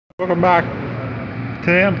Welcome back.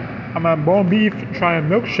 Today I'm on bone beef trying a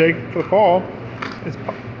milkshake for the fall. It's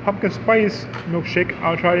pumpkin spice milkshake.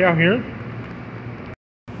 I'll try it out here.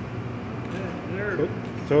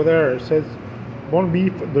 So there it says bone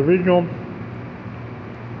beef, the original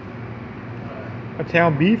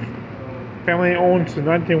Italian beef, family owned since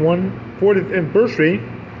 1901, 40th anniversary.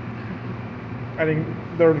 I think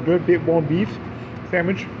they're good bone beef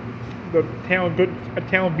sandwich. The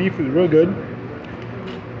Italian beef is real good.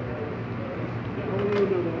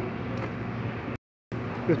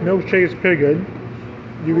 This milkshake is pretty good.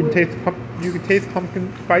 You can taste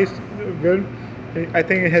pumpkin spice good. I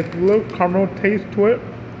think it has a little caramel taste to it.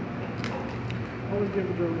 Always give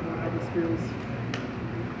it how this feels.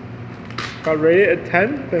 Got rated at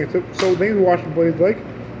 10. Thanks for watching.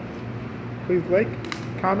 Please like,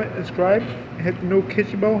 comment, and subscribe. Hit the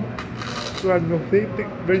notification bell so I know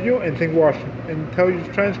video. And thanks for watching. And tell you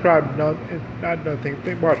to transcribe. Not nothing.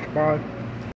 Thanks for watching. Bye.